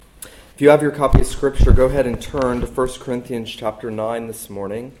If you have your copy of Scripture, go ahead and turn to 1 Corinthians chapter 9 this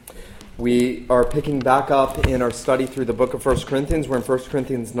morning. We are picking back up in our study through the book of 1 Corinthians. We're in 1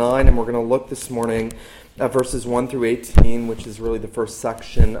 Corinthians 9, and we're going to look this morning at verses 1 through 18, which is really the first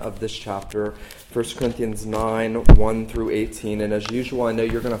section of this chapter. 1 Corinthians 9, 1 through 18. And as usual, I know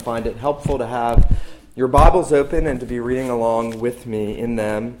you're going to find it helpful to have your Bibles open and to be reading along with me in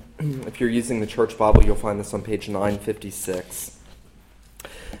them. If you're using the church Bible, you'll find this on page 956.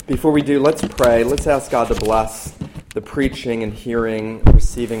 Before we do, let's pray. Let's ask God to bless the preaching and hearing,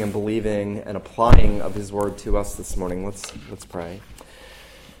 receiving and believing and applying of His Word to us this morning. Let's pray.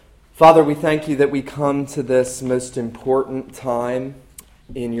 Father, we thank you that we come to this most important time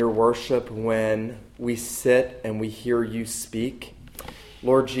in your worship when we sit and we hear you speak.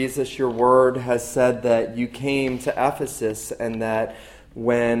 Lord Jesus, your word has said that you came to Ephesus and that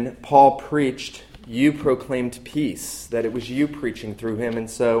when Paul preached, you proclaimed peace, that it was you preaching through him. And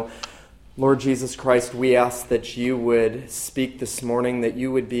so, Lord Jesus Christ, we ask that you would speak this morning, that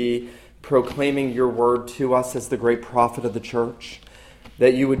you would be proclaiming your word to us as the great prophet of the church,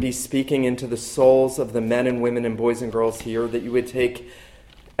 that you would be speaking into the souls of the men and women and boys and girls here, that you would take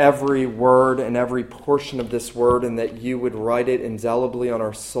every word and every portion of this word and that you would write it indelibly on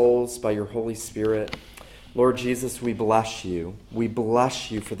our souls by your Holy Spirit. Lord Jesus, we bless you. We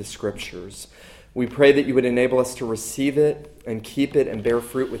bless you for the Scriptures. We pray that you would enable us to receive it and keep it and bear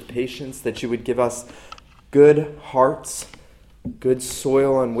fruit with patience, that you would give us good hearts, good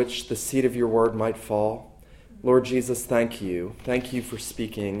soil on which the seed of your word might fall. Lord Jesus, thank you. Thank you for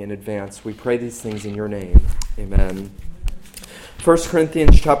speaking in advance. We pray these things in your name. Amen. 1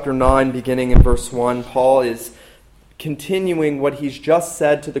 Corinthians chapter 9, beginning in verse 1, Paul is continuing what he's just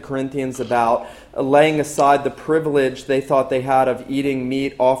said to the Corinthians about laying aside the privilege they thought they had of eating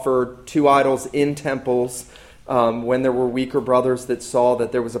meat offered to idols in temples when there were weaker brothers that saw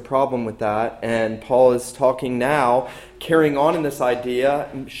that there was a problem with that. And Paul is talking now, carrying on in this idea,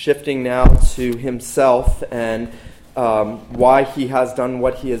 shifting now to himself and why he has done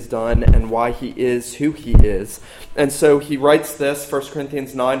what he has done and why he is who he is. And so he writes this, 1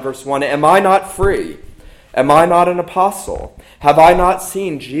 Corinthians 9, verse 1, "Am I not free? Am I not an apostle? Have I not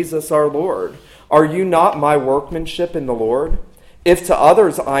seen Jesus our Lord? Are you not my workmanship in the Lord? If to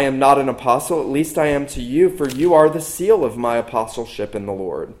others I am not an apostle, at least I am to you, for you are the seal of my apostleship in the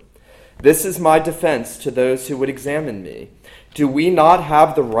Lord. This is my defense to those who would examine me. Do we not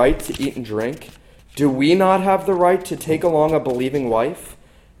have the right to eat and drink? Do we not have the right to take along a believing wife,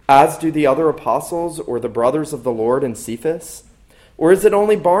 as do the other apostles or the brothers of the Lord and Cephas? Or is it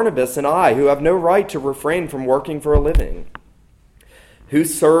only Barnabas and I who have no right to refrain from working for a living? Who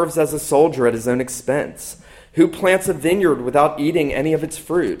serves as a soldier at his own expense? Who plants a vineyard without eating any of its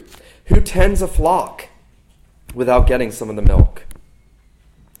fruit? Who tends a flock without getting some of the milk?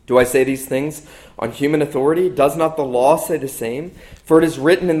 Do I say these things on human authority? Does not the law say the same? For it is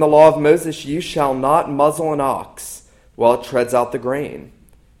written in the law of Moses, you shall not muzzle an ox while it treads out the grain.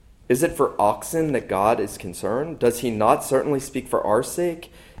 Is it for oxen that God is concerned? Does he not certainly speak for our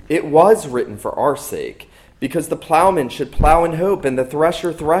sake? It was written for our sake, because the plowman should plow in hope and the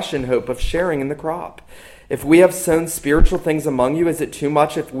thresher thresh in hope of sharing in the crop. If we have sown spiritual things among you, is it too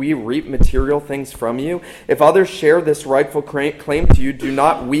much if we reap material things from you? If others share this rightful claim to you, do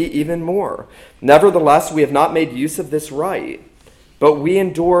not we even more? Nevertheless, we have not made use of this right, but we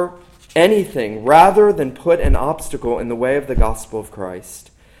endure anything rather than put an obstacle in the way of the gospel of Christ.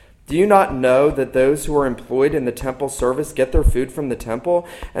 Do you not know that those who are employed in the temple service get their food from the temple,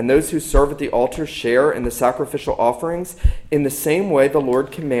 and those who serve at the altar share in the sacrificial offerings? In the same way, the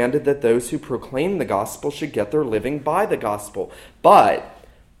Lord commanded that those who proclaim the gospel should get their living by the gospel. But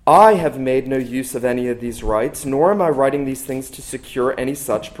I have made no use of any of these rights, nor am I writing these things to secure any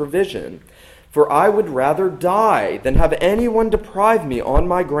such provision. For I would rather die than have anyone deprive me on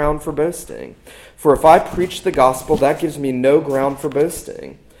my ground for boasting. For if I preach the gospel, that gives me no ground for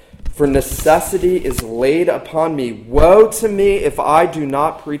boasting. For necessity is laid upon me. Woe to me if I do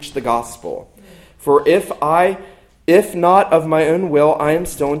not preach the gospel. For if not of my own will, I am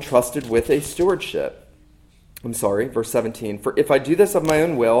still entrusted with a stewardship. Verse 17. For if I do this of my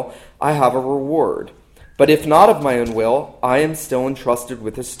own will, I have a reward. But if not of my own will, I am still entrusted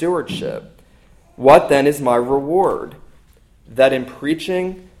with a stewardship. What then is my reward? That in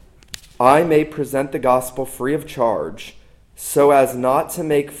preaching I may present the gospel free of charge, so as not to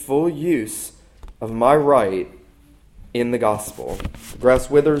make full use of my right in the gospel. The grass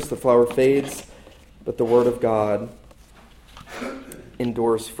withers, the flower fades, but the word of God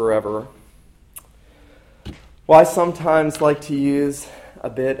endures forever. Well, I sometimes like to use a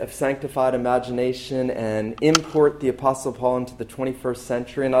bit of sanctified imagination and import the Apostle Paul into the 21st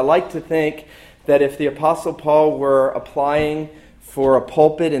century. And I like to think that if the Apostle Paul were applying for a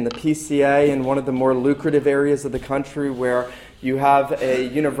pulpit in the PCA in one of the more lucrative areas of the country where you have a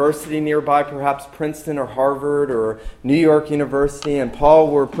university nearby, perhaps Princeton or Harvard or New York University, and Paul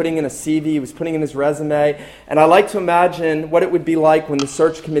were putting in a CV, he was putting in his resume, and I like to imagine what it would be like when the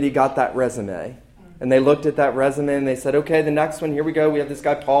search committee got that resume. And they looked at that resume and they said, okay, the next one, here we go, we have this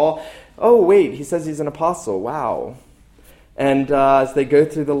guy Paul. Oh, wait, he says he's an apostle, wow. And as they go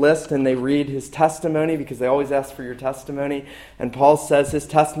through the list and they read his testimony, because they always ask for your testimony, and Paul says his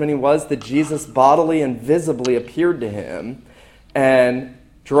testimony was that Jesus bodily and visibly appeared to him and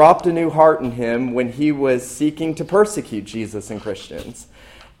dropped a new heart in him when he was seeking to persecute Jesus and Christians.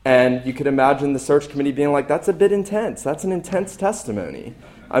 And you could imagine the search committee being like, that's a bit intense. That's an intense testimony.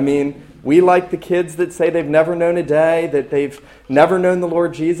 I mean, we like the kids that say they've never known a day, that they've never known the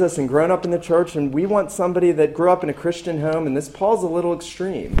Lord Jesus and grown up in the church, and we want somebody that grew up in a Christian home, and this Paul's a little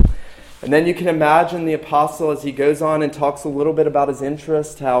extreme. And then you can imagine the apostle as he goes on and talks a little bit about his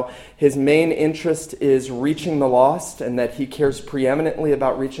interest, how his main interest is reaching the lost, and that he cares preeminently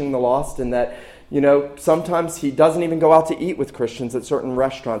about reaching the lost, and that, you know, sometimes he doesn't even go out to eat with Christians at certain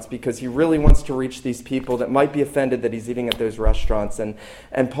restaurants because he really wants to reach these people that might be offended that he's eating at those restaurants. And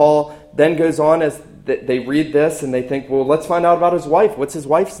Paul then goes on as they read this and they think, well, let's find out about his wife. What's his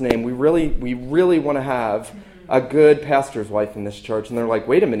wife's name? We really want to have a good pastor's wife in this church. And they're like,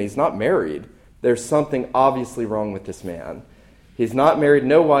 wait a minute, he's not married. There's something obviously wrong with this man. He's not married,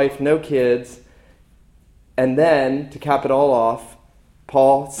 no wife, no kids. And then, to cap it all off,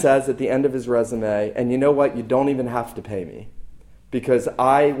 Paul says at the end of his resume, and you know what, you don't even have to pay me because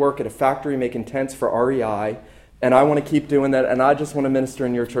I work at a factory making tents for REI and I want to keep doing that and I just want to minister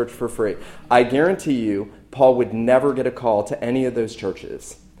in your church for free. I guarantee you, Paul would never get a call to any of those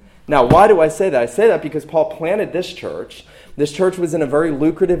churches. Now, why do I say that? I say that because Paul planted this church. This church was in a very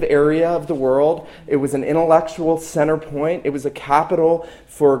lucrative area of the world. It was an intellectual center point. It was a capital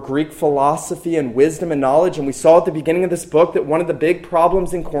for Greek philosophy and wisdom and knowledge. And we saw at the beginning of this book that one of the big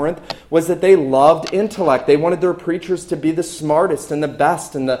problems in Corinth was that they loved intellect. They wanted their preachers to be the smartest and the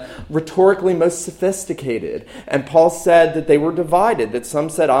best and the rhetorically most sophisticated. And Paul said that they were divided, that some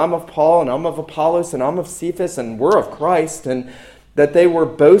said, I'm of Paul and I'm of Apollos and I'm of Cephas and we're of Christ, and that they were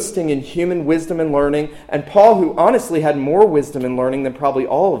boasting in human wisdom and learning. And Paul, who honestly had more wisdom and learning than probably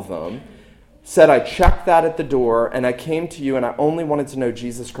all of them, said, I checked that at the door, and I came to you, and I only wanted to know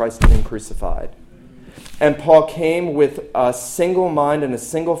Jesus Christ and Him crucified. And Paul came with a single mind and a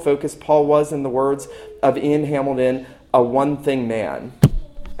single focus. Paul was, in the words of Ian Hamilton, a one-thing man.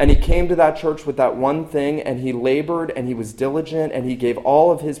 And he came to that church with that one thing, and he labored, and he was diligent, and he gave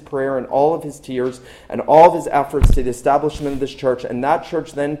all of his prayer and all of his tears and all of his efforts to the establishment of this church. And that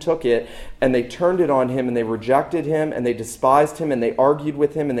church then took it, and they turned it on him, and they rejected him, and they despised him, and they argued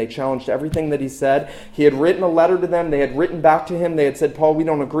with him, and they challenged everything that he said. He had written a letter to them. They had written back to him. They had said, Paul, we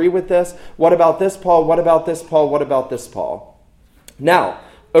don't agree with this. What about this, Paul? What about this, Paul? What about this, Paul? Now,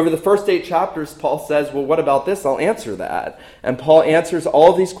 over the first 8 chapters, Paul says, well, what about this? I'll answer that. And Paul answers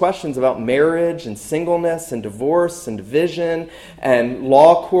all these questions about marriage and singleness and divorce and division and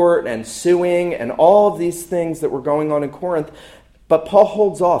law court and suing and all of these things that were going on in Corinth. But Paul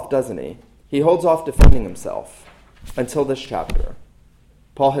holds off, doesn't he? He holds off defending himself until this chapter.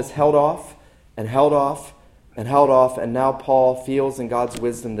 Paul has held off and held off and held off, and now Paul feels in God's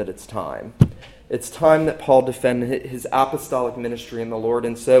wisdom that it's time. It's time that Paul defend his apostolic ministry in the Lord.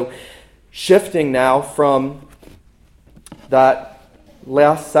 And so, shifting now from that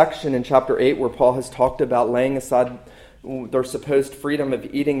last section in chapter 8 where Paul has talked about laying aside their supposed freedom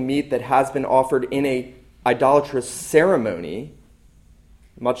of eating meat that has been offered in a idolatrous ceremony,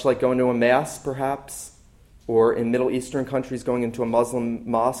 much like going to a mass perhaps, or in Middle Eastern countries going into a Muslim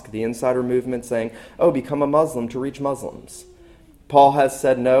mosque, the insider movement saying, oh, become a Muslim to reach Muslims. Paul has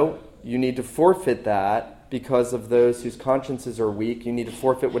said, no, you need to forfeit that because of those whose consciences are weak. You need to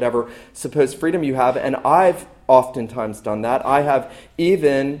forfeit whatever supposed freedom you have. And I've oftentimes done that. I have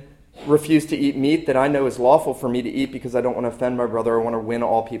even refused to eat meat that I know is lawful for me to eat because I don't want to offend my brother. I want to win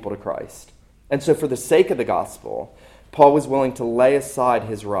all people to Christ. And so for the sake of the gospel, Paul was willing to lay aside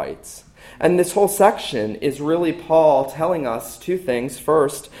his rights. And this whole section is really Paul telling us 2 things.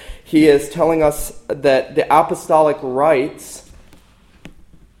 First, he is telling us that the apostolic rights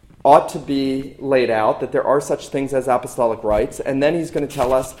ought to be laid out, that there are such things as apostolic rights, and then he's going to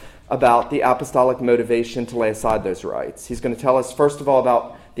tell us about the apostolic motivation to lay aside those rights. He's going to tell us, first of all,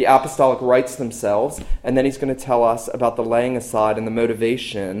 about the apostolic rights themselves, and then he's going to tell us about the laying aside and the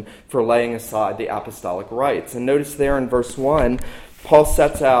motivation for laying aside the apostolic rights. And notice there in verse 1 Paul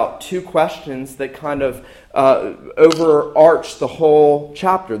sets out two questions that kind of overarch the whole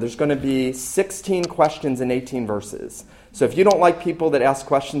chapter. There's going to be 16 questions in 18 verses. So if you don't like people that ask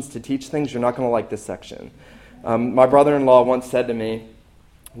questions to teach things, you're not going to like this section. My brother-in-law once said to me,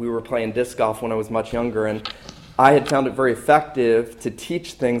 we were playing disc golf when I was much younger, and I had found it very effective to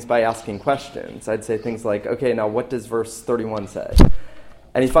teach things by asking questions. I'd say things like, okay, now what does verse 31 say?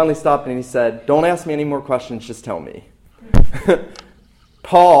 And he finally stopped and he said, don't ask me any more questions, just tell me.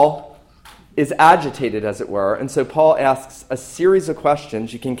 Paul is agitated, as it were, and so Paul asks a series of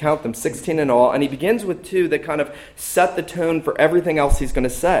questions. You can count them, 16 in all, and he begins with two that kind of set the tone for everything else he's going to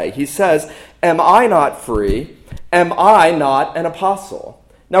say. He says, am I not free? Am I not an apostle?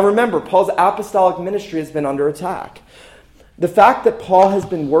 Now remember, Paul's apostolic ministry has been under attack. The fact that Paul has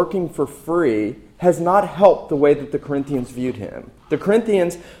been working for free has not helped the way that the Corinthians viewed him. The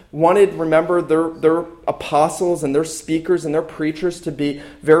Corinthians wanted, remember, their apostles and their speakers and their preachers to be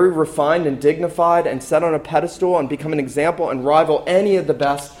very refined and dignified and set on a pedestal and become an example and rival any of the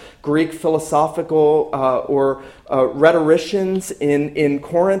best Greek philosophical or rhetoricians in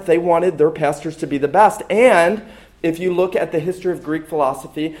Corinth. They wanted their pastors to be the best. And if you look at the history of Greek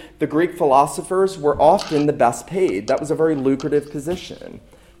philosophy, the Greek philosophers were often the best paid. That was a very lucrative position.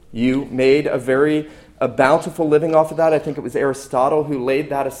 You made a bountiful living off of that. I think it was Aristotle who laid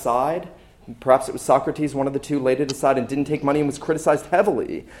that aside. Perhaps it was Socrates, one of the two, laid it aside and didn't take money and was criticized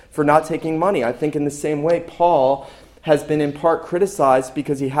heavily for not taking money. I think in the same way, Paul has been in part criticized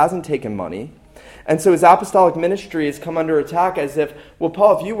because he hasn't taken money. And so his apostolic ministry has come under attack as if, well,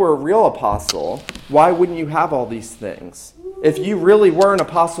 Paul, if you were a real apostle, why wouldn't you have all these things? If you really were an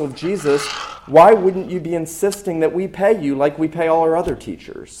apostle of Jesus, why wouldn't you be insisting that we pay you like we pay all our other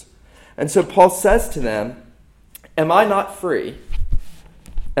teachers? And so Paul says to them, am I not free?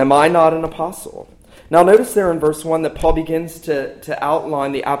 Am I not an apostle? Now notice there in verse 1 that Paul begins to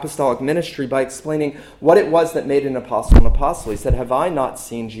outline the apostolic ministry by explaining what it was that made an apostle an apostle. He said, have I not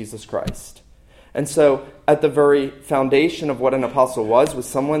seen Jesus Christ? And so at the very foundation of what an apostle was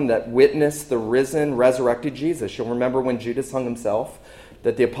someone that witnessed the risen, resurrected Jesus. You'll remember when Judas hung himself,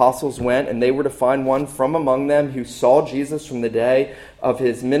 that the apostles went and they were to find one from among them who saw Jesus from the day of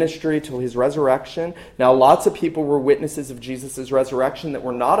his ministry till his resurrection. Now lots of people were witnesses of Jesus' resurrection that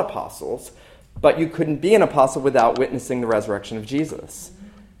were not apostles, but you couldn't be an apostle without witnessing the resurrection of Jesus.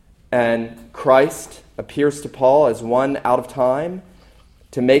 And Christ appears to Paul as one out of time,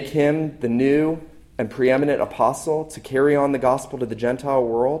 to make him the new and preeminent apostle, to carry on the gospel to the Gentile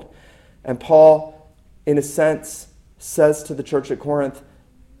world. And Paul, in a sense, says to the church at Corinth,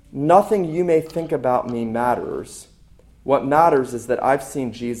 nothing you may think about me matters. What matters is that I've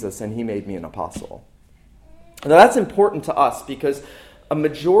seen Jesus and he made me an apostle. Now that's important to us because a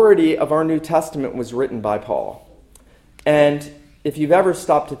majority of our New Testament was written by Paul. And if you've ever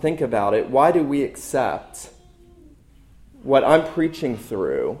stopped to think about it, why do we accept what I'm preaching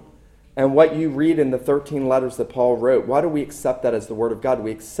through and what you read in the 13 letters that Paul wrote? Why do we accept that as the Word of God?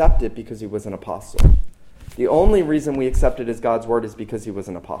 We accept it because he was an apostle. The only reason we accept it as God's Word is because he was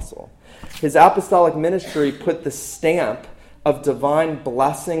an apostle. His apostolic ministry put the stamp of divine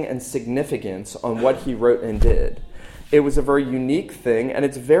blessing and significance on what he wrote and did. It was a very unique thing, and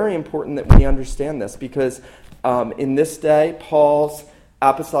it's very important that we understand this because in this day, Paul's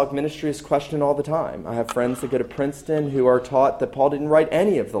apostolic ministry is questioned all the time. I have friends that go to Princeton who are taught that Paul didn't write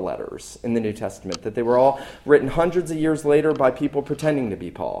any of the letters in the New Testament, that they were all written hundreds of years later by people pretending to be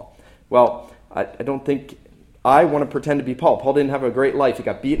Paul. Well, I don't think I want to pretend to be Paul. Paul didn't have a great life. He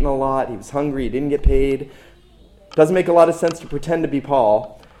got beaten a lot. He was hungry. He didn't get paid. Doesn't make a lot of sense to pretend to be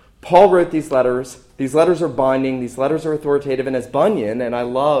Paul. Paul wrote these letters. These letters are binding. These letters are authoritative. And as Bunyan, and I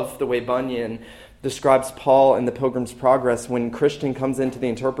love the way Bunyan describes Paul in the Pilgrim's Progress when Christian comes into the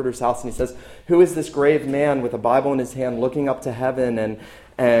interpreter's house and he says, who is this grave man with a Bible in his hand looking up to heaven?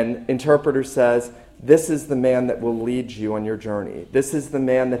 And interpreter says, this is the man that will lead you on your journey. This is the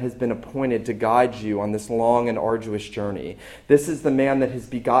man that has been appointed to guide you on this long and arduous journey. This is the man that has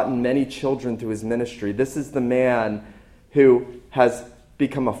begotten many children through his ministry. This is the man who has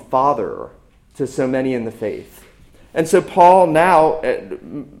become a father to so many in the faith. And so Paul now,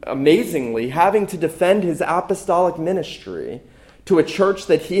 amazingly, having to defend his apostolic ministry to a church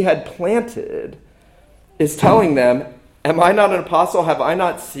that he had planted, is telling them, am I not an apostle? Have I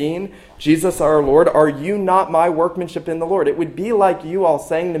not seen Jesus our Lord? Are you not my workmanship in the Lord? It would be like you all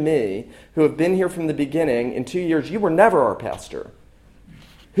saying to me, who have been here from the beginning, in 2 years, you were never our pastor.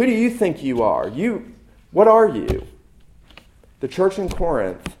 Who do you think you are? What are you? The church in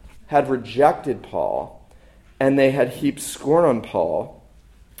Corinth had rejected Paul, and they had heaped scorn on Paul.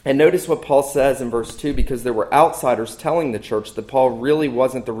 And notice what Paul says in verse 2, because there were outsiders telling the church that Paul really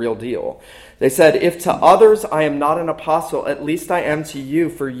wasn't the real deal. They said, "If to others I am not an apostle, at least I am to you,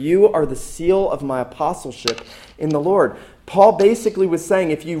 for you are the seal of my apostleship in the Lord." Paul basically was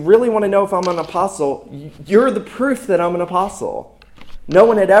saying, if you really want to know if I'm an apostle, you're the proof that I'm an apostle. No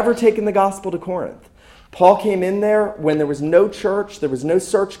one had ever taken the gospel to Corinth. Paul came in there when there was no church, there was no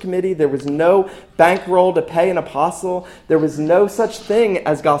search committee, there was no bankroll to pay an apostle, there was no such thing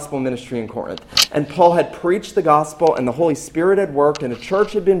as gospel ministry in Corinth. And Paul had preached the gospel, and the Holy Spirit had worked, and a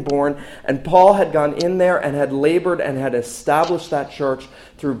church had been born, and Paul had gone in there and had labored and had established that church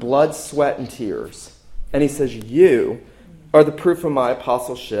through blood, sweat, and tears. And he says, you are the proof of my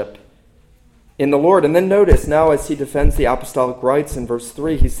apostleship in the Lord. And then notice now as he defends the apostolic rights in verse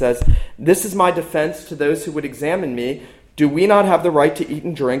 3, he says, "This is my defense to those who would examine me. Do we not have the right to eat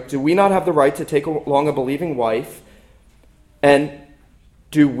and drink? Do we not have the right to take along a believing wife? And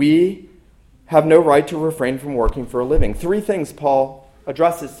do we have no right to refrain from working for a living?" Three things Paul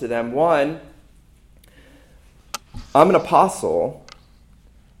addresses to them. One, I'm an apostle.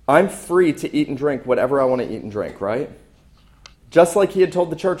 I'm free to eat and drink whatever I want to eat and drink, right? Just like he had told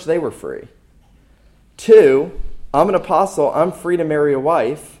the church they were free. Two, I'm an apostle. I'm free to marry a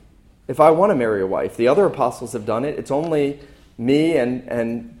wife if I want to marry a wife. The other apostles have done it. It's only me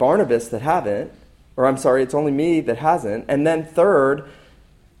and Barnabas that haven't. Or I'm sorry, it's only me that hasn't. And then third,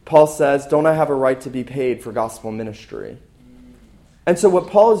 Paul says, don't I have a right to be paid for gospel ministry? And so what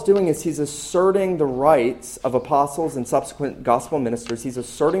Paul is doing is he's asserting the rights of apostles and subsequent gospel ministers. He's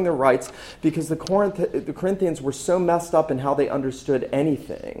asserting the rights because the Corinthians were so messed up in how they understood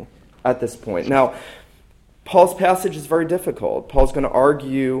anything at this point. Now, Paul's passage is very difficult. Paul's going to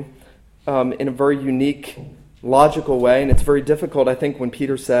argue in a very unique, logical way, and it's very difficult. I think when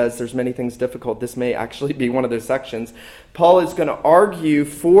Peter says there's many things difficult, this may actually be one of those sections. Paul is going to argue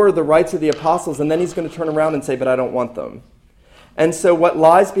for the rights of the apostles, and then he's going to turn around and say, but I don't want them. And so what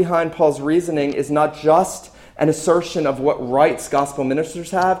lies behind Paul's reasoning is not just an assertion of what rights gospel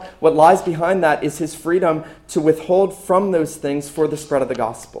ministers have. What lies behind that is his freedom to withhold from those things for the spread of the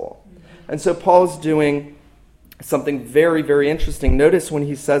gospel. And so Paul's doing something very, very interesting. Notice when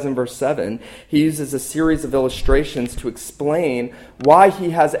he says in verse 7, he uses a series of illustrations to explain why he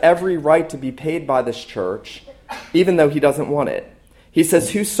has every right to be paid by this church, even though he doesn't want it. He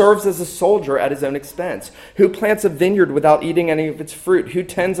says, who serves as a soldier at his own expense? Who plants a vineyard without eating any of its fruit? Who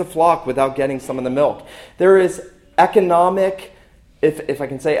tends a flock without getting some of the milk? There is economic, if I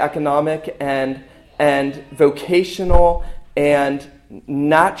can say economic and vocational and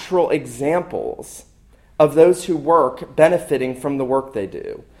natural examples of those who work benefiting from the work they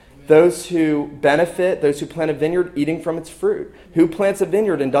do. Those who benefit, those who plant a vineyard, eating from its fruit. Who plants a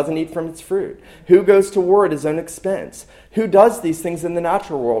vineyard and doesn't eat from its fruit? Who goes to war at his own expense? Who does these things in the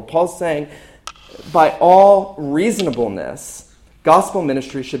natural world? Paul's saying, by all reasonableness, gospel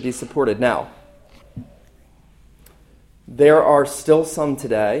ministry should be supported. Now, there are still some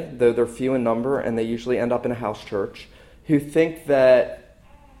today, though they're few in number, and they usually end up in a house church, who think that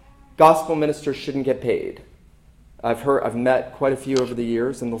gospel ministers shouldn't get paid. I've met quite a few over the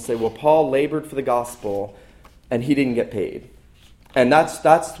years, and they'll say, well, Paul labored for the gospel, and he didn't get paid. And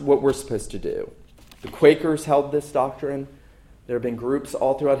that's what we're supposed to do. The Quakers held this doctrine. There have been groups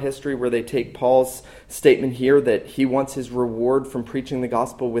all throughout history where they take Paul's statement here that he wants his reward from preaching the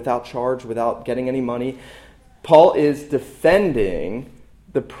gospel without charge, without getting any money. Paul is defending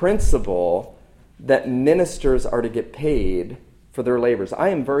the principle that ministers are to get paid for their labors. I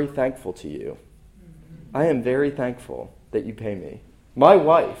am very thankful to you. I am very thankful that you pay me. My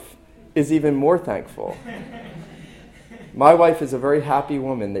wife is even more thankful. My wife is a very happy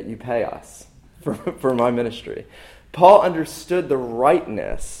woman that you pay us for my ministry. Paul understood the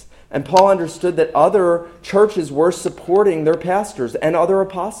rightness, and Paul understood that other churches were supporting their pastors and other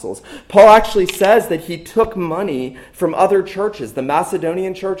apostles. Paul actually says that he took money from other churches, the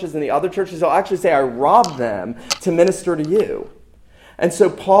Macedonian churches and the other churches. He'll actually say, I robbed them to minister to you. And so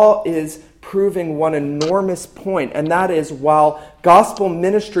Paul is proving one enormous point, and that is while gospel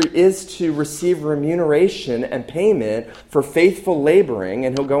ministry is to receive remuneration and payment for faithful laboring,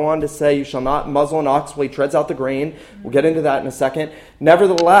 and he'll go on to say, you shall not muzzle an ox while he treads out the grain. We'll get into that in a second.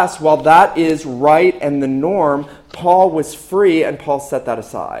 Nevertheless, while that is right and the norm, Paul was free, and Paul set that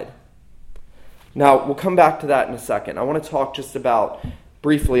aside. Now, we'll come back to that in a second. I want to talk just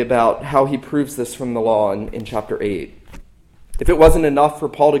briefly about how he proves this from the law in chapter 8. If it wasn't enough for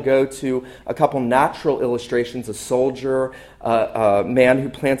Paul to go to a couple natural illustrations, a soldier, a man who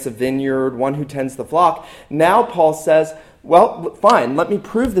plants a vineyard, one who tends the flock, now Paul says, well, fine, let me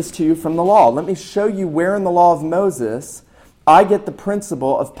prove this to you from the law. Let me show you where in the law of Moses I get the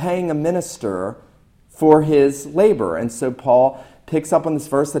principle of paying a minister for his labor. And so Paul picks up on this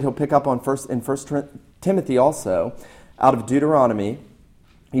verse that he'll pick up on in 1 Timothy also, out of Deuteronomy.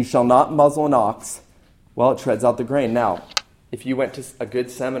 You shall not muzzle an ox while it treads out the grain. Now, if you went to a good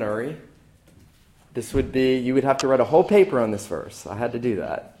seminary, this would be, you would have to write a whole paper on this verse. I had to do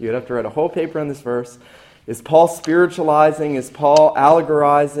that. You would have to write a whole paper on this verse. Is Paul spiritualizing? Is Paul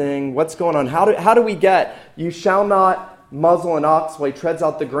allegorizing? What's going on? How do we get, you shall not muzzle an ox while he treads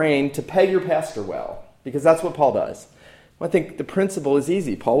out the grain, to pay your pastor well? Because that's what Paul does. Well, I think the principle is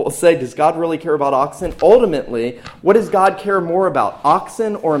easy. Paul will say, does God really care about oxen? Ultimately, what does God care more about,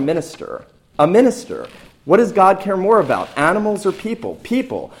 oxen or a minister? A minister. What does God care more about, animals or people?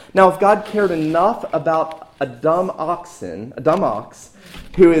 People. Now, if God cared enough about a dumb ox,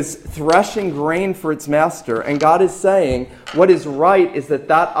 who is threshing grain for its master, and God is saying what is right is that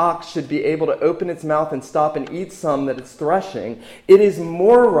ox should be able to open its mouth and stop and eat some that it's threshing, it is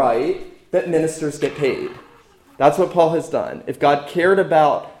more right that ministers get paid. That's what Paul has done. If God cared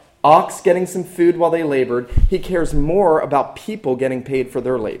about ox getting some food while they labored, he cares more about people getting paid for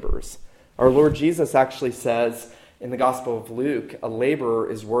their labors. Our Lord Jesus actually says in the Gospel of Luke, a laborer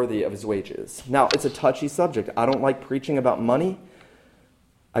is worthy of his wages. Now, it's a touchy subject. I don't like preaching about money.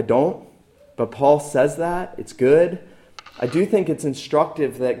 I don't. But Paul says that. It's good. I do think it's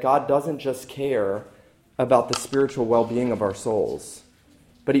instructive that God doesn't just care about the spiritual well-being of our souls,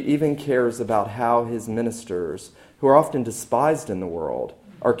 but he even cares about how his ministers, who are often despised in the world,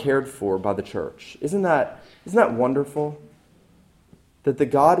 are cared for by the church. Isn't that wonderful? That the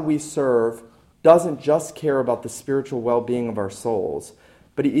God we serve doesn't just care about the spiritual well-being of our souls,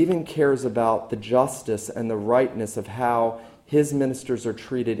 but he even cares about the justice and the rightness of how his ministers are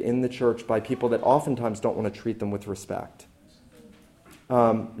treated in the church by people that oftentimes don't want to treat them with respect.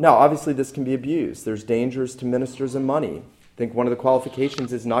 Now, obviously, this can be abused. There's dangers to ministers and money. I think one of the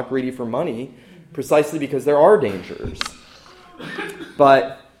qualifications is not greedy for money, precisely because there are dangers.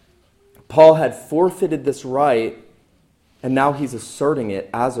 But Paul had forfeited this right, and now he's asserting it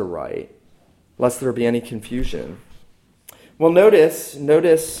as a right, lest there be any confusion. Well, notice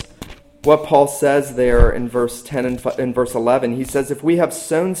what Paul says there in verse 10 and in verse 11. He says, if we have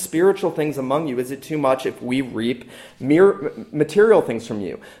sown spiritual things among you, is it too much if we reap mere material things from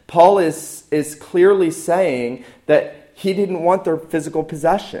you? Paul is clearly saying that he didn't want their physical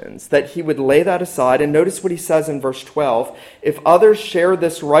possessions, that he would lay that aside. And notice what he says in verse 12. If others share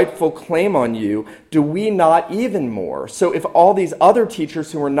this rightful claim on you, do we not even more? So if all these other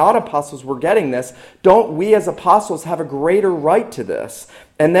teachers who are not apostles were getting this, don't we as apostles have a greater right to this?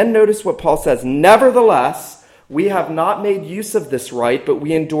 And then notice what Paul says. Nevertheless, we have not made use of this right, but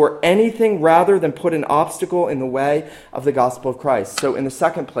we endure anything rather than put an obstacle in the way of the gospel of Christ. So in the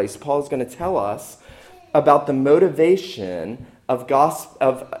second place, Paul is going to tell us about the motivation of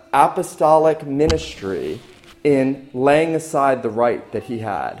apostolic ministry in laying aside the right that he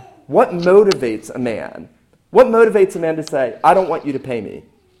had. What motivates a man? What motivates a man to say, I don't want you to pay me,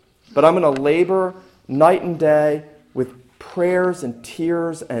 but I'm going to labor night and day with prayers and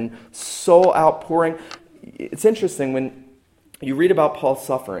tears and soul outpouring? It's interesting when you read about Paul's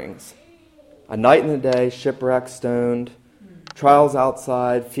sufferings, a night and a day, shipwrecked, stoned, trials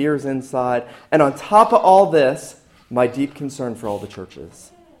outside, fears inside, and on top of all this, my deep concern for all the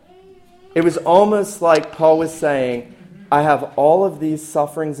churches. It was almost like Paul was saying, I have all of these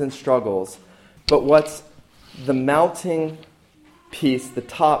sufferings and struggles, but what's the mounting piece, the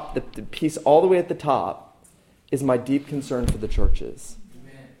piece all the way at the top, is my deep concern for the churches.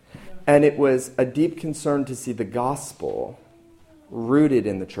 And it was a deep concern to see the gospel rooted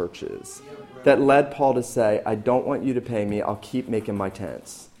in the churches that led Paul to say, I don't want you to pay me, I'll keep making my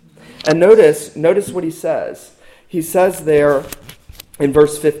tents. And notice what he says. He says there in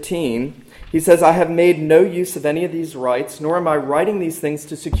verse 15, he says, I have made no use of any of these rights, nor am I writing these things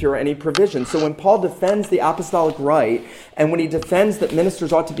to secure any provision. So when Paul defends the apostolic right, and when he defends that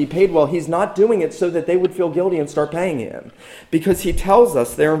ministers ought to be paid well, he's not doing it so that they would feel guilty and start paying him. Because he tells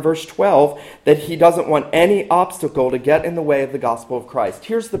us there in verse 12 that he doesn't want any obstacle to get in the way of the gospel of Christ.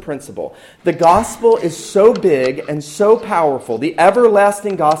 Here's the principle. The gospel is so big and so powerful, the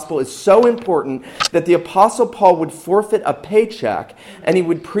everlasting gospel is so important that the Apostle Paul would forfeit a paycheck and he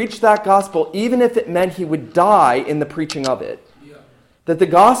would preach that gospel even if it meant he would die in the preaching of it. Yeah. That the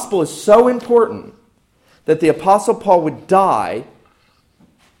gospel is so important that the Apostle Paul would die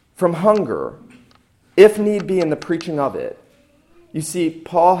from hunger, if need be, in the preaching of it. You see,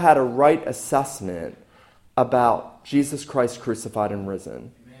 Paul had a right assessment about Jesus Christ crucified and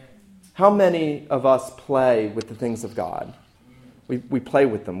risen. Amen. How many of us play with the things of God? We play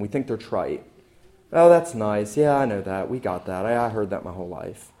with them. We think they're trite. Oh, that's nice. Yeah, I know that. We got that. I heard that my whole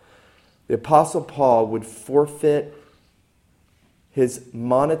life. The Apostle Paul would forfeit his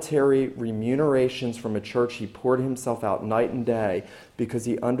monetary remunerations from a church he poured himself out night and day because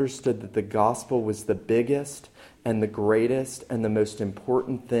he understood that the gospel was the biggest and the greatest and the most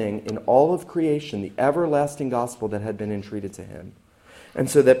important thing in all of creation, the everlasting gospel that had been entreated to him. And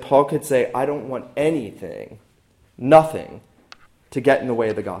so that Paul could say, I don't want anything, nothing, to get in the way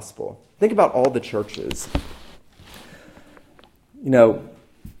of the gospel. Think about all the churches.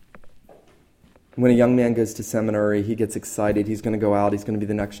 When a young man goes to seminary, he gets excited. He's going to go out. He's going to be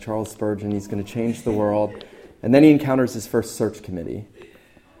the next Charles Spurgeon. He's going to change the world. And then he encounters his first search committee.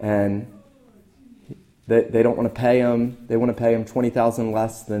 And they don't want to pay him. They want to pay him $20,000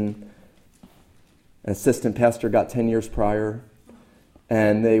 less than an assistant pastor got 10 years prior.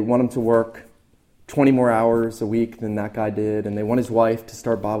 And they want him to work 20 more hours a week than that guy did. And they want his wife to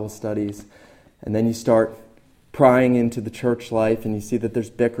start Bible studies. And then you start prying into the church life, and you see that there's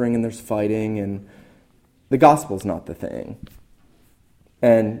bickering and there's fighting, and the gospel's not the thing.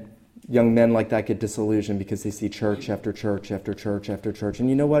 And young men like that get disillusioned because they see church after church after church after church. And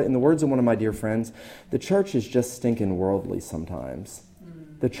you know what? In the words of one of my dear friends, the church is just stinking worldly sometimes.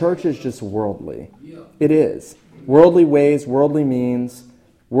 The church is just worldly. It is. Worldly ways, worldly means,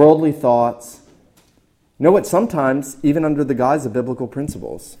 worldly thoughts. You know what? Sometimes, even under the guise of biblical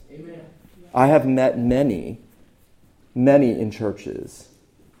principles. Amen. I have met many in churches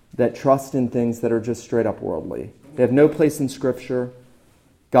that trust in things that are just straight up worldly. They have no place in Scripture.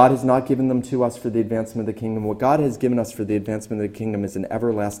 God has not given them to us for the advancement of the kingdom. What God has given us for the advancement of the kingdom is an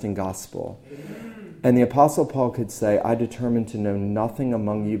everlasting gospel. And the Apostle Paul could say, I determined to know nothing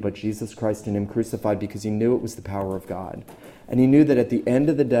among you but Jesus Christ and Him crucified, because he knew it was the power of God. And he knew that at the end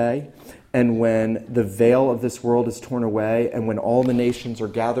of the day, and when the veil of this world is torn away, and when all the nations are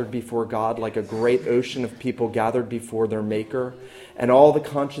gathered before God like a great ocean of people gathered before their Maker, and all the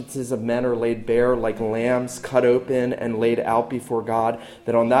consciences of men are laid bare like lambs cut open and laid out before God,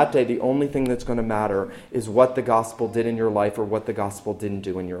 that on that day the only thing that's going to matter is what the gospel did in your life or what the gospel didn't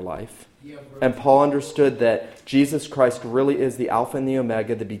do in your life. And Paul understood that Jesus Christ really is the Alpha and the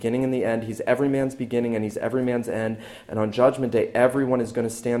Omega, the beginning and the end. He's every man's beginning and he's every man's end. And on Judgment Day, everyone is going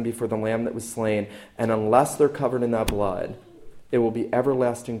to stand before the Lamb that was slain. And unless they're covered in that blood, it will be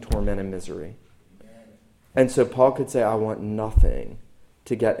everlasting torment and misery. And so Paul could say, I want nothing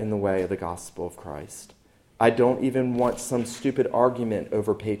to get in the way of the gospel of Christ. I don't even want some stupid argument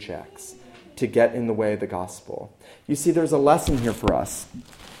over paychecks to get in the way of the gospel. You see, there's a lesson here for us.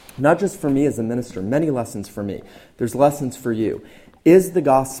 Not just for me as a minister, many lessons for me. There's lessons for you. Is the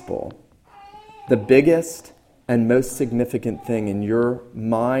gospel the biggest and most significant thing in your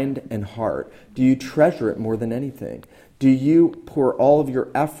mind and heart? Do you treasure it more than anything? Do you pour all of your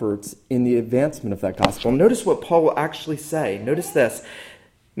efforts in the advancement of that gospel? Notice what Paul will actually say. Notice this.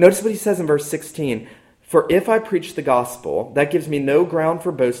 Notice what he says in verse 16. For if I preach the gospel, that gives me no ground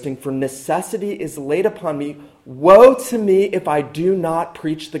for boasting, for necessity is laid upon me. Woe to me if I do not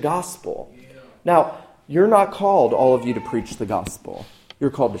preach the gospel. Now, you're not called, all of you, to preach the gospel. You're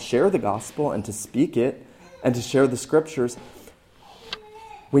called to share the gospel and to speak it and to share the scriptures.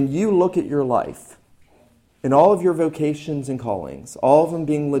 When you look at your life, in all of your vocations and callings, all of them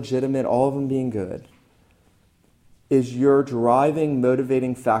being legitimate, all of them being good, is your driving,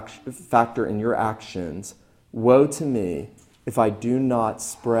 motivating factor in your actions, woe to me if I do not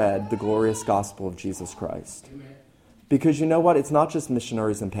spread the glorious gospel of Jesus Christ. Amen. Because you know what? It's not just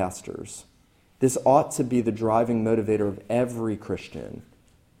missionaries and pastors. This ought to be the driving motivator of every Christian.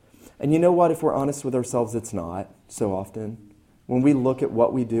 And you know what? If we're honest with ourselves, it's not so often. When we look at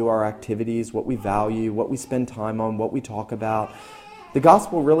what we do, our activities, what we value, what we spend time on, what we talk about, the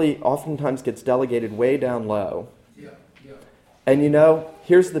gospel really oftentimes gets delegated way down low. And you know,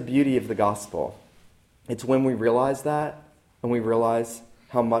 here's the beauty of the gospel. It's when we realize that, and we realize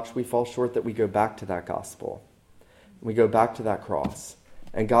how much we fall short, that we go back to that gospel. We go back to that cross.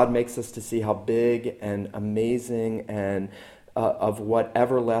 And God makes us to see how big and amazing and of what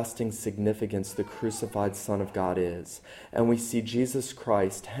everlasting significance the crucified Son of God is. And we see Jesus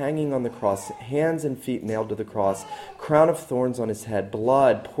Christ hanging on the cross, hands and feet nailed to the cross, crown of thorns on his head,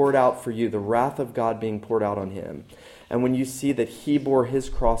 blood poured out for you, the wrath of God being poured out on him. And when you see that he bore his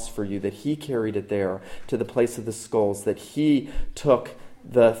cross for you, that he carried it there to the place of the skulls, that he took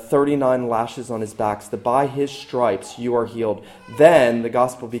the 39 lashes on his back, that by his stripes you are healed, then the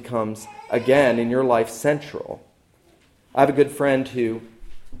gospel becomes, again, in your life, central. I have a good friend who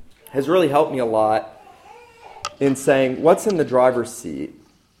has really helped me a lot in saying, what's in the driver's seat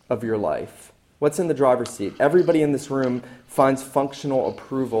of your life? What's in the driver's seat? Everybody in this room finds functional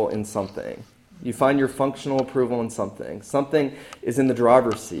approval in something. You find your functional approval in something. Something is in the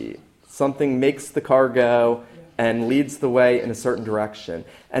driver's seat. Something makes the car go and leads the way in a certain direction.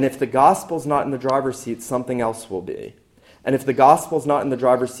 And if the gospel's not in the driver's seat, something else will be. And if the gospel's not in the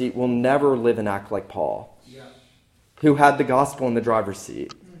driver's seat, we'll never live and act like Paul, who had the gospel in the driver's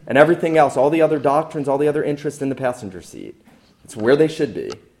seat. And everything else, all the other doctrines, all the other interests in the passenger seat. It's where they should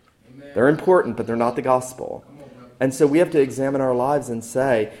be. Amen. They're important, but they're not the gospel. And so we have to examine our lives and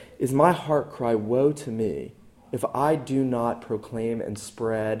say, is my heart cry, woe to me, if I do not proclaim and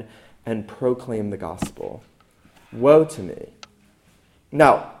spread and proclaim the gospel? Woe to me.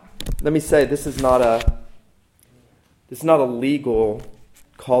 Now, let me say, this is not a legal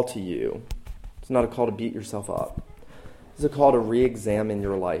call to you. It's not a call to beat yourself up. It's a call to re-examine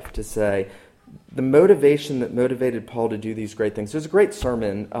your life, to say, the motivation that motivated Paul to do these great things. There's a great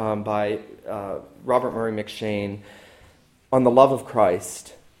sermon by Robert Murray M'Cheyne on the love of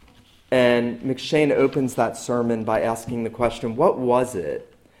Christ. And M'Cheyne opens that sermon by asking the question, what was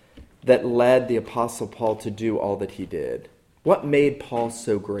it that led the Apostle Paul to do all that he did? What made Paul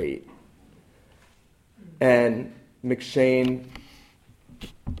so great? And M'Cheyne,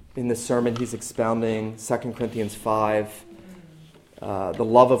 in the sermon, he's expounding 2 Corinthians 5. The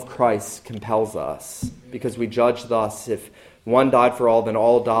love of Christ compels us, because we judge thus, if one died for all, then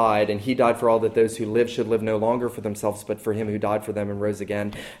all died, and he died for all, that those who live should live no longer for themselves, but for him who died for them and rose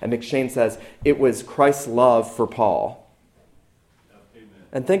again. And M'Cheyne says it was Christ's love for Paul. Amen.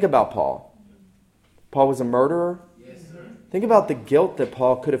 And think about Paul. Paul was a murderer. Yes, sir. Think about the guilt that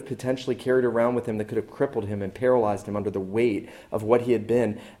Paul could have potentially carried around with him, that could have crippled him and paralyzed him under the weight of what he had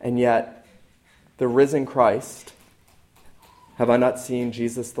been. And yet, the risen Christ, have I not seen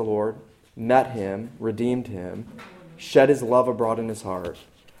Jesus the Lord, met him, redeemed him, shed his love abroad in his heart?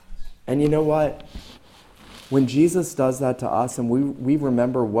 And you know what? When Jesus does that to us and we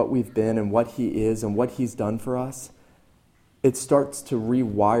remember what we've been and what he is and what he's done for us, it starts to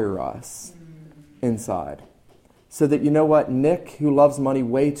rewire us inside. So that, you know what, Nick, who loves money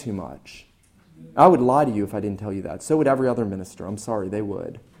way too much, I would lie to you if I didn't tell you that. So would every other minister. I'm sorry, they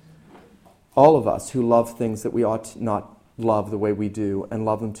would. All of us who love things that we ought not love the way we do and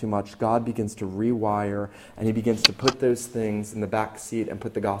love them too much, God begins to rewire, and he begins to put those things in the back seat and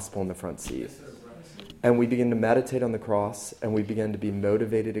put the gospel in the front seat. And we begin to meditate on the cross, and we begin to be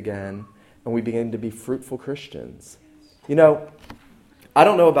motivated again, and we begin to be fruitful Christians. You know, I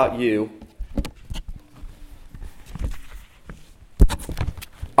don't know about you.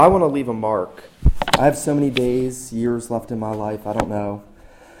 I want to leave a mark. I have so many days, years left in my life, I don't know.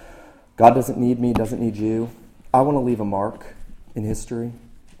 God doesn't need me, doesn't need you. I want to leave a mark in history.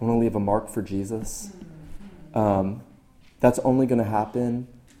 I want to leave a mark for Jesus. That's only going to happen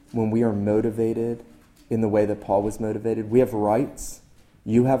when we are motivated in the way that Paul was motivated. We have rights.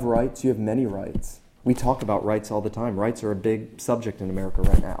 You have rights. You have many rights. We talk about rights all the time. Rights are a big subject in America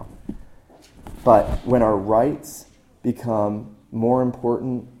right now. But when our rights become more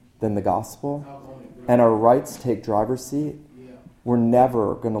important than the gospel, and our rights take driver's seat, we're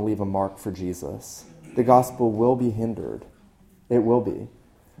never going to leave a mark for Jesus. The gospel will be hindered. It will be.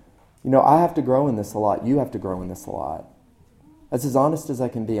 You know, I have to grow in this a lot. You have to grow in this a lot. That's as honest as I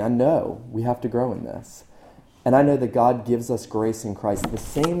can be. I know we have to grow in this. And I know that God gives us grace in Christ. The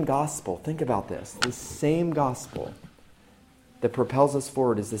same gospel, think about this, the same gospel that propels us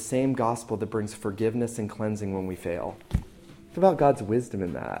forward is the same gospel that brings forgiveness and cleansing when we fail. Think about God's wisdom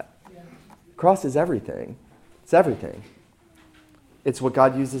in that. The cross is everything. It's everything. It's what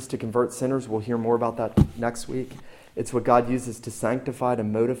God uses to convert sinners. We'll hear more about that next week. It's what God uses to sanctify, to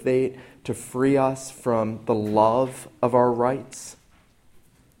motivate, to free us from the love of our rights,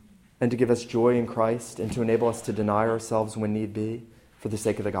 and to give us joy in Christ, and to enable us to deny ourselves when need be for the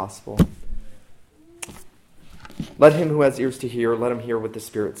sake of the gospel. Let him who has ears to hear, let him hear what the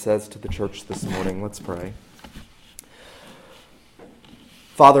Spirit says to the church this morning. Let's pray.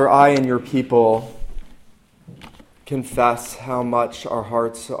 Father, I and your people confess how much our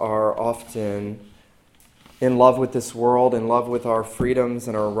hearts are often in love with this world, in love with our freedoms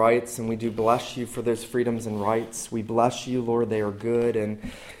and our rights, and we do bless you for those freedoms and rights. We bless you, Lord, they are good, and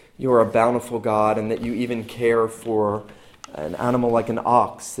you are a bountiful God, and that you even care for an animal like an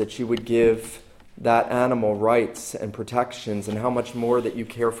ox, that you would give that animal rights and protections, and how much more that you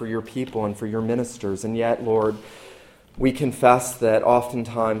care for your people and for your ministers. And yet, Lord, we confess that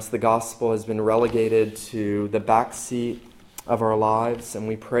oftentimes the gospel has been relegated to the back seat of our lives, and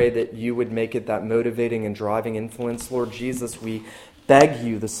we pray that you would make it that motivating and driving influence. Lord Jesus, we beg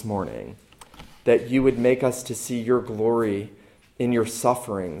you this morning that you would make us to see your glory in your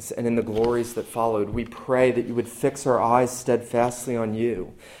sufferings and in the glories that followed. We pray that you would fix our eyes steadfastly on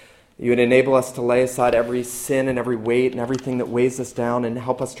you. You would enable us to lay aside every sin and every weight and everything that weighs us down, and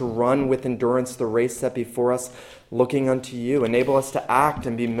help us to run with endurance the race set before us, looking unto you. Enable us to act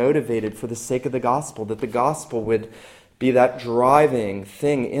and be motivated for the sake of the gospel, that the gospel would be that driving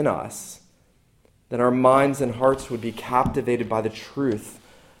thing in us, that our minds and hearts would be captivated by the truth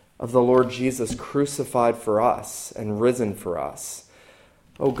of the Lord Jesus crucified for us and risen for us.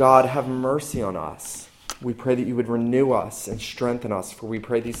 Oh God, have mercy on us. We pray that you would renew us and strengthen us, for we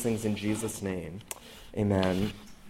pray these things in Jesus' name. Amen.